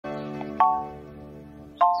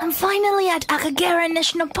I'm finally at Akagera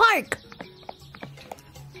National Park.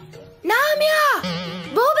 Namia!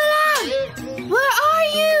 Bubelang! Where are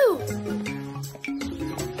you?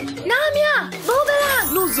 Namia! Bubelang!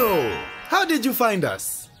 Nuzo, how did you find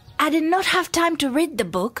us? I did not have time to read the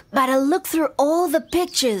book, but I looked through all the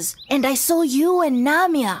pictures and I saw you and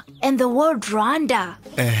Namia and the word Rwanda.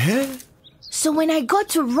 So when I got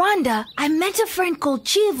to Rwanda, I met a friend called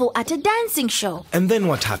Chivo at a dancing show. And then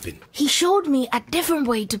what happened? He showed me a different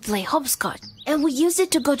way to play hopscotch, and we used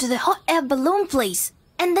it to go to the hot air balloon place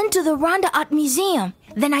and then to the Rwanda Art Museum.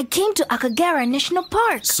 Then I came to Akagera National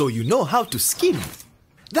Park. So you know how to skim.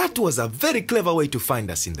 That was a very clever way to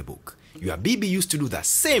find us in the book. Your Bibi used to do the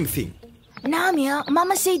same thing. Namia,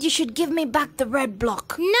 Mama said you should give me back the red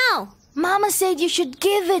block. No! Mama said you should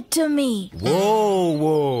give it to me.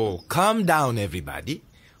 Whoa, calm down everybody.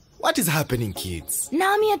 What is happening, kids?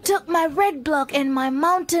 Namia took my red block and my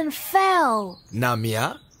mountain fell.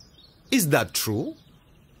 Namia, is that true?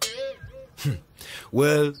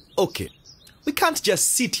 Well, okay. We can't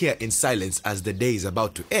just sit here in silence as the day is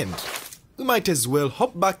about to end. We might as well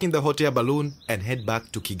hop back in the hot air balloon and head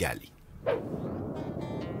back to Kigali.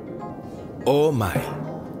 Oh my.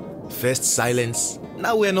 First silence,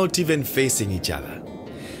 now we're not even facing each other.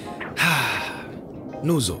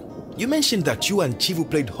 Nuzo, you mentioned that you and Chivu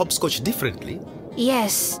played hopscotch differently.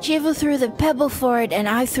 Yes, Chivu threw the pebble forward and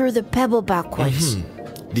I threw the pebble backwards.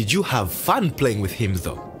 Did you have fun playing with him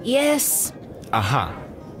though? Yes.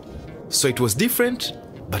 So it was different,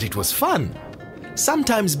 but it was fun.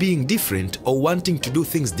 Sometimes being different or wanting to do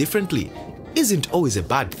things differently isn't always a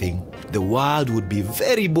bad thing. The world would be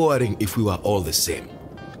very boring if we were all the same,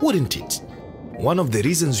 wouldn't it? One of the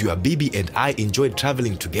reasons your Bibi and I enjoyed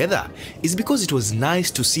traveling together is because it was nice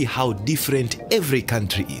to see how different every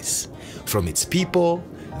country is. From its people,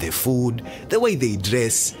 the food, the way they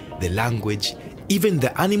dress, the language, even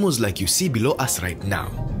the animals like you see below us right now.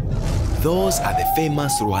 Those are the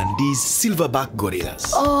famous Rwandese silverback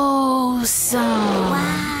gorillas. Awesome.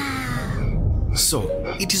 Wow. So,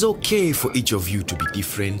 it is okay for each of you to be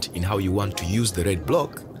different in how you want to use the red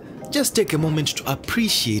block. Just take a moment to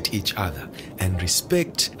appreciate each other and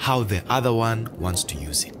respect how the other one wants to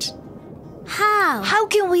use it. How? How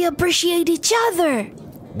can we appreciate each other?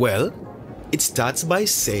 Well, it starts by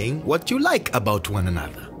saying what you like about one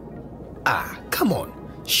another. Come on.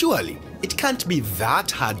 Surely, it can't be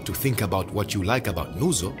that hard to think about what you like about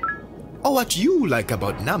Nuzo or what you like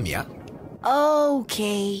about Namia.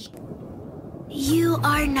 Okay. You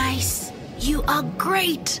are nice. You are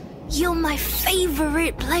great. You're my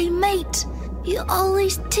favorite playmate. You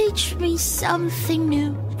always teach me something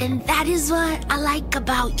new, and that is what I like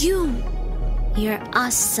about you. You're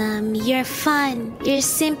awesome, you're fun, you're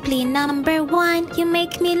simply number one. You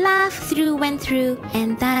make me laugh through and through,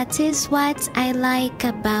 and that is what I like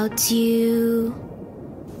about you.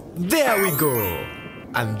 There we go.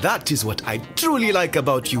 And that is what I truly like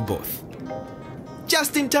about you both.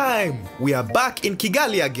 Just in time, we are back in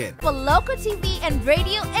Kigali again. For local TV and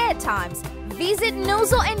radio airtimes, visit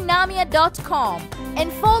nuzoandnamia.com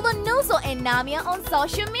and follow Nuzo and Namia on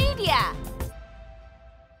social media.